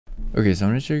Okay, so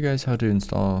I'm going to show you guys how to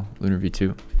install Lunar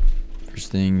V2. First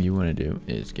thing you want to do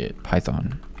is get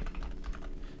Python,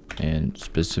 and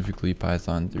specifically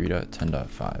Python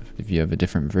 3.10.5. If you have a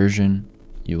different version,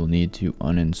 you will need to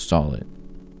uninstall it.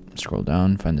 Scroll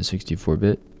down, find the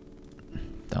 64-bit,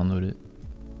 download it,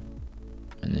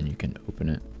 and then you can open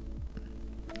it.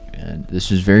 And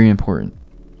this is very important.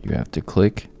 You have to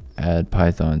click Add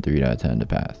Python 3.10 to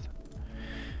path.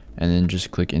 And then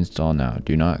just click install now.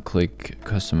 Do not click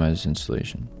customize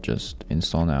installation, just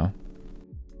install now.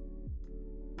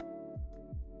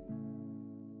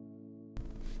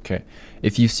 Okay,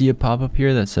 if you see a pop-up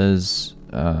here that says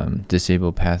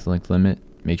disable path length limit,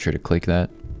 make sure to click that.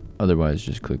 Otherwise,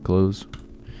 just click close.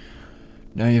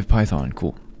 Now you have Python.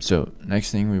 Cool. So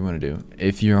next thing we want to do,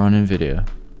 if you're on NVIDIA,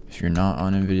 if you're not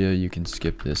on NVIDIA, you can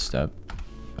skip this step.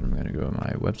 But I'm going to go to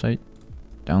my website,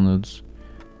 downloads,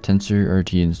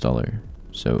 TensorRT installer.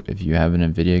 So if you have an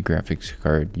NVIDIA graphics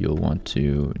card, you'll want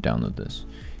to download this.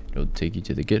 It'll take you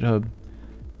to the GitHub.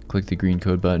 Click the green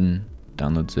code button,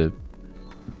 download zip.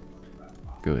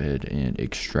 Go ahead and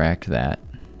extract that.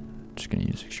 Just gonna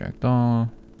use extract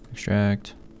all,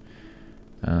 extract.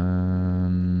 I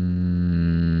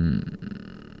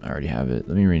already have it.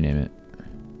 Let me rename it.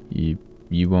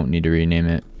 You won't need to rename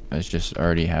it. I just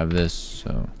already have this,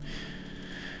 so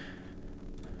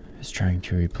it's trying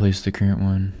to replace the current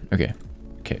one. Okay,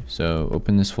 so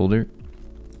open this folder.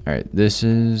 All right, this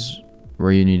is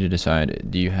where you need to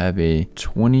decide, do you have a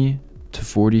 20 to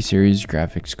 40 series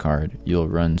graphics card? You'll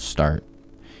run start.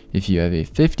 If you have a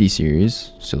 50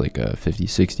 series, so like a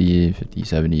 5060,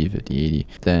 5070, 5080,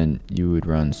 then you would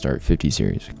run start 50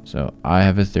 series. So I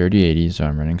have a 3080, so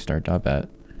I'm running start.bat.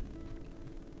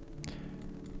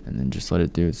 And then just let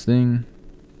it do its thing.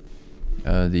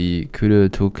 The CUDA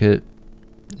toolkit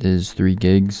is 3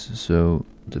 gigs, so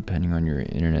depending on your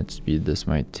internet speed, this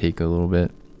might take a little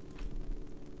bit.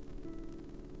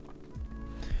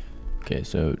 Okay,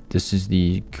 so this is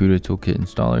the CUDA toolkit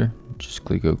installer. Just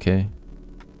click OK.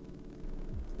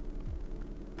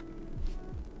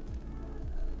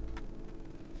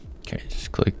 Okay,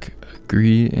 just click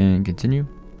agree and continue.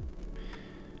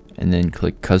 And then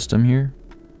click custom here.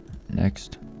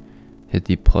 Next. Hit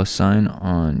the plus sign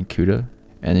on CUDA.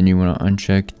 And then you want to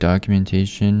uncheck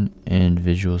documentation and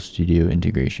Visual Studio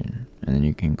integration. And then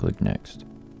you can click next.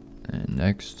 And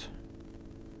next.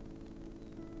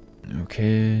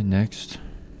 Okay, next.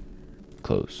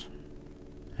 Close.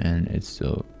 And it's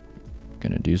still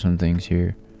gonna do some things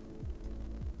here.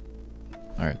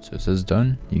 Alright, so it says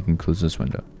done. You can close this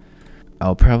window.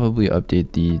 I'll probably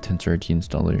update the TensorRT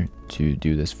installer to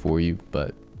do this for you,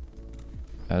 but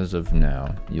as of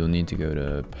now, you'll need to go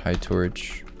to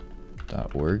pytorch.org,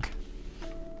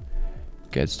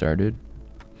 get started,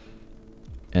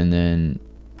 and then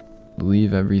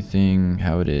leave everything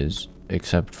how it is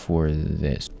except for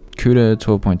this. CUDA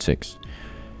 12.6.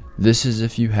 This is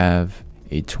if you have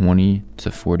a 20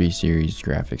 to 40 series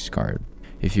graphics card.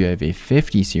 If you have a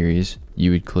 50 series,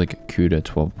 you would click CUDA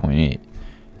 12.8.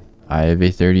 I have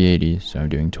a 3080, so I'm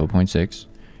doing 12.6.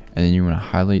 And then you want to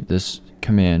highlight this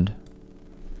command,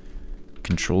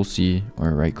 Control C,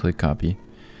 or right click copy.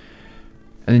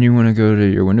 And then you want to go to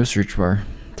your Windows search bar,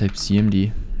 type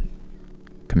CMD,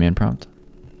 command prompt.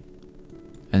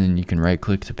 And then you can right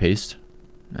click to paste,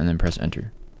 and then press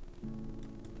enter.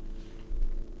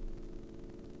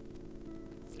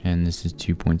 And this is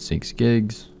 2.6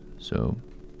 gigs, so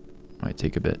might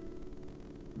take a bit.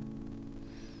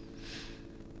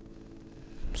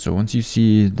 So once you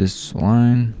see this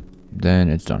line, then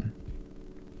it's done.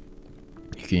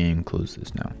 You can close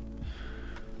this now.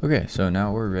 Okay, so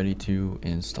now we're ready to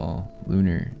install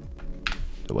Lunar.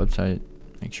 The website,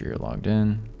 make sure you're logged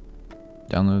in.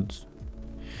 Downloads.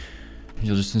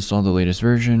 You'll just install the latest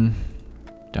version.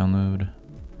 Download.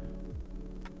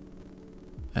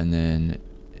 And then,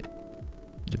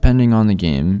 depending on the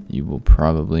game, you will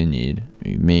probably need,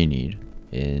 you may need,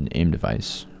 an aim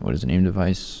device. What is an aim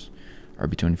device?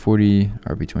 RB2040,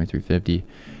 RB2350.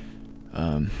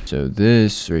 So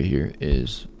this right here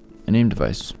is an aim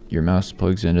device. Your mouse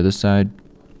plugs into this side,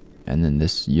 and then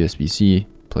this USB-C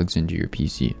plugs into your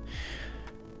PC.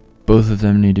 Both of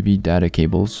them need to be data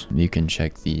cables. You can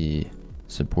check the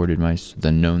supported mice,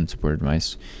 the known supported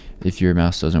mice. If your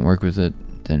mouse doesn't work with it,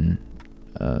 then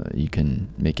you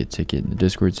can make a ticket in the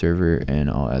Discord server, and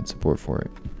I'll add support for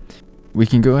it. We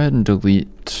can go ahead and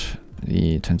delete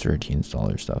the TensorRT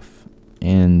installer stuff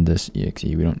and this exe.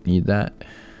 We don't need that.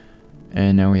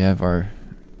 And now we have our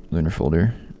Lunar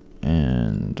folder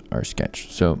and our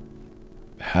sketch. So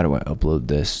how do I upload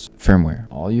this firmware?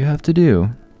 All you have to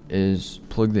do is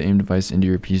plug the aim device into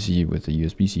your PC with a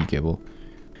USB-C cable.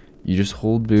 You just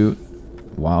hold boot.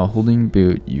 While holding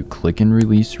boot, you click and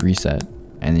release reset,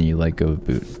 and then you let go of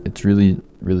boot. It's really,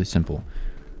 really simple.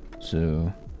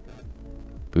 So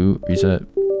boot, reset,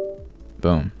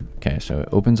 boom. Okay, so it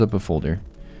opens up a folder.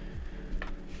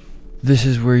 This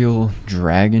is where you'll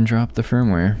drag and drop the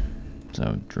firmware.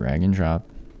 So drag and drop.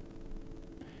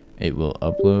 It will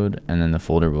upload, and then the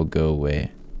folder will go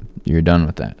away. You're done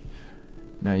with that.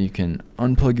 Now you can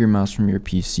unplug your mouse from your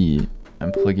PC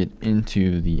and plug it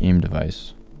into the aim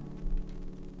device.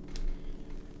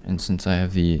 And since I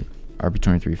have the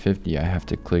RB2350, I have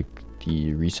to click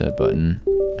the reset button,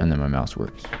 and then my mouse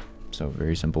works. So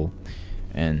very simple.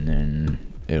 And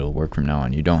then it'll work from now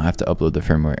on. You don't have to upload the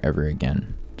firmware ever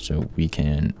again. So we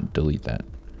can delete that.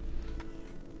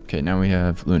 Okay, now we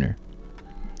have Lunar.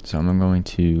 So I'm going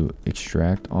to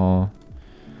extract all.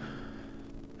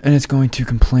 And it's going to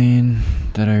complain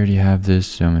that I already have this,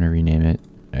 so I'm going to rename it.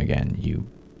 Again, you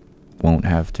won't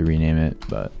have to rename it,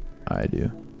 but I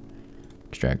do.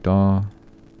 Extract all.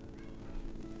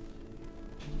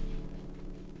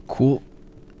 Cool.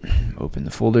 Open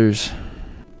the folders.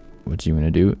 What you want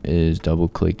to do is double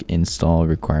click install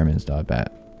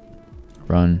requirements.bat.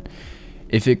 Run.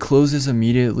 If it closes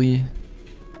immediately,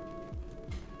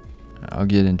 I'll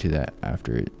get into that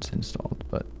after it's installed,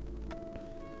 but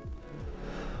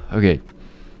okay,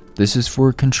 this is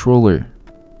for controller.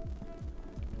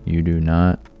 You do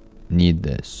not need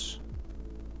this.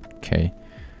 Okay,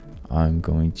 I'm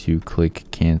going to click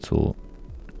cancel.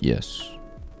 Yes.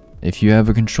 If you have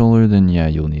a controller, then yeah,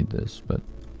 you'll need this, but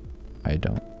I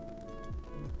don't.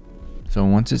 So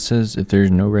once it says if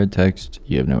there's no red text,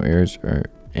 you have no errors,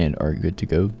 and are good to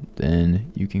go,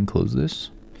 then you can close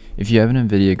this. If you have an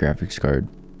NVIDIA graphics card,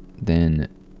 then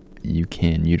you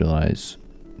can utilize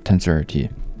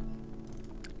TensorRT.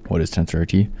 What is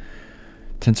TensorRT?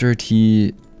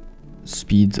 TensorRT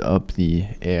speeds up the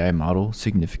AI model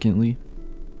significantly.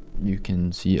 You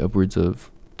can see upwards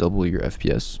of double your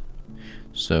FPS.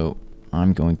 So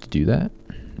I'm going to do that.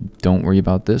 Don't worry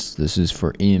about this. This is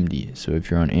for AMD. So if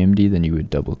you're on AMD, then you would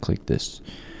double click this.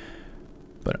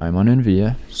 But I'm on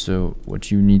NVIDIA. So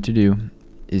what you need to do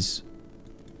is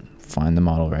find the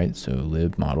model, right? So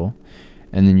lib model.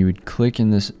 And then you would click in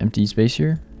this empty space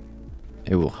here.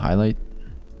 It will highlight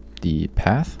the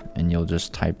path and you'll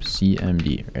just type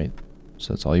CMD, right?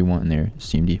 So that's all you want in there,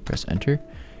 CMD. Press enter.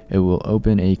 It will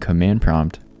open a command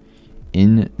prompt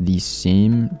in the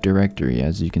same directory.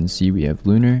 As you can see, we have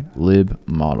lunar lib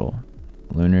model,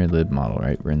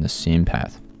 right? We're in the same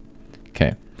path.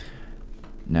 Okay,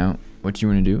 now what you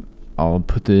want to do, I'll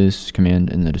put this command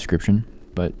in the description,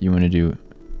 but you want to do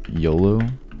yolo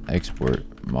export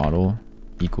model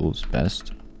equals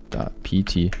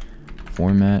best.pt,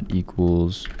 format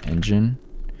equals engine,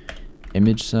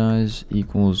 image size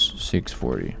equals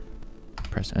 640.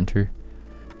 Press enter.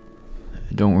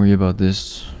 Don't worry about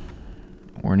this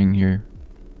warning here.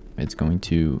 It's going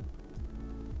to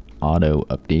auto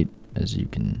update, as you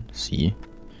can see.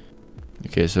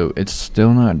 Okay, so it's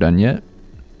still not done yet.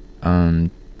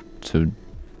 So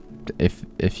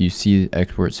if you see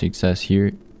export success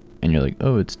here and you're like,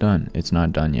 oh, it's done, it's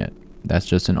not done yet. That's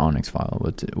just an Onyx file.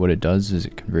 What it does is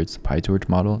it converts the PyTorch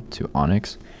model to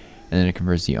Onyx, and then it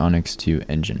converts the Onyx to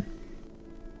engine.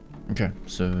 Okay,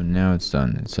 so now it's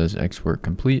done. It says export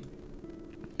complete,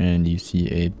 and you see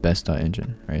a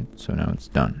best.engine, right? So now it's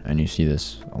done, and you see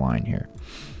this line here.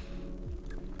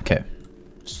 Okay,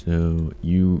 so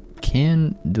you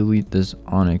can delete this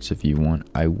Onyx if you want.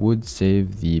 I would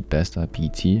save the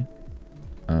best.pt,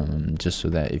 just so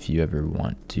that if you ever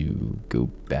want to go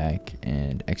back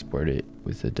and export it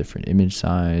with a different image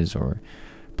size or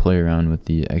play around with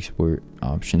the export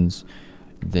options,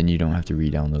 then you don't have to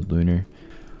re-download Lunar.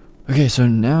 Okay, so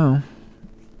now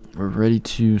we're ready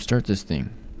to start this thing.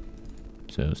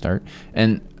 So start,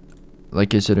 and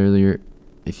like I said earlier,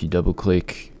 if you double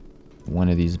click one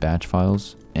of these batch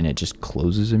files and it just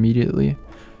closes immediately,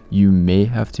 you may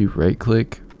have to right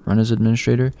click run as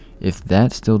administrator. If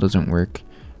that still doesn't work,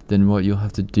 then what you'll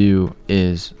have to do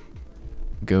is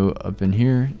go up in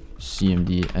here,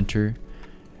 CMD, enter,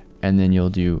 and then you'll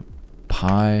do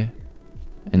pi,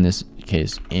 in this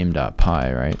case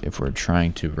aim.py, right? If we're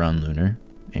trying to run Lunar,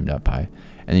 aim.py,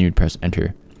 and then you'd press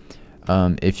enter.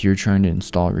 If you're trying to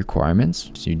install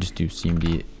requirements, so you just do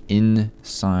CMD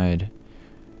inside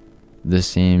the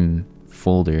same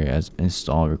folder as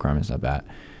install requirements.bat,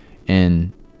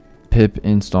 and pip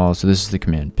install. So this is the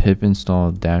command, pip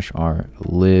install -r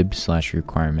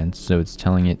lib/requirements. So it's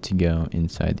telling it to go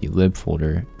inside the lib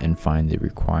folder and find the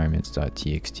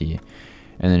requirements.txt,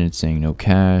 and then it's saying no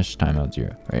cache, timeout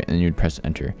 0, right? And then you'd press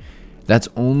enter. That's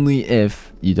only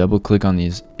if you double click on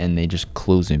these and they just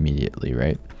close immediately,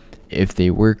 right? If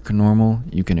they work normal,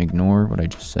 you can ignore what I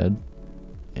just said.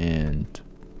 And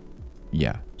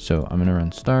yeah, so I'm gonna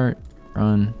run start,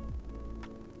 run,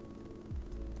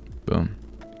 boom.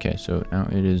 Okay, so now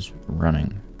it is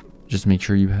running. Just make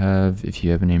sure you have, if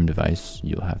you have a named device,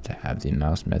 you'll have to have the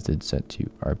mouse method set to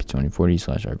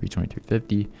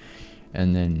rp2040/rp2350,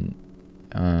 and then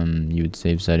you would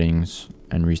save settings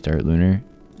and restart Lunar,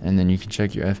 and then you can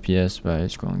check your FPS by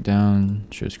scrolling down,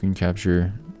 show screen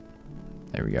capture.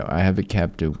 There we go. I have it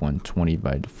capped to 120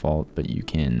 by default, but you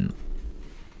can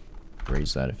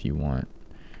raise that if you want.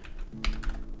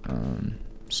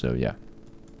 So yeah,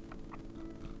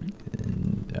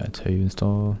 and that's how you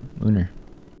install Lunar.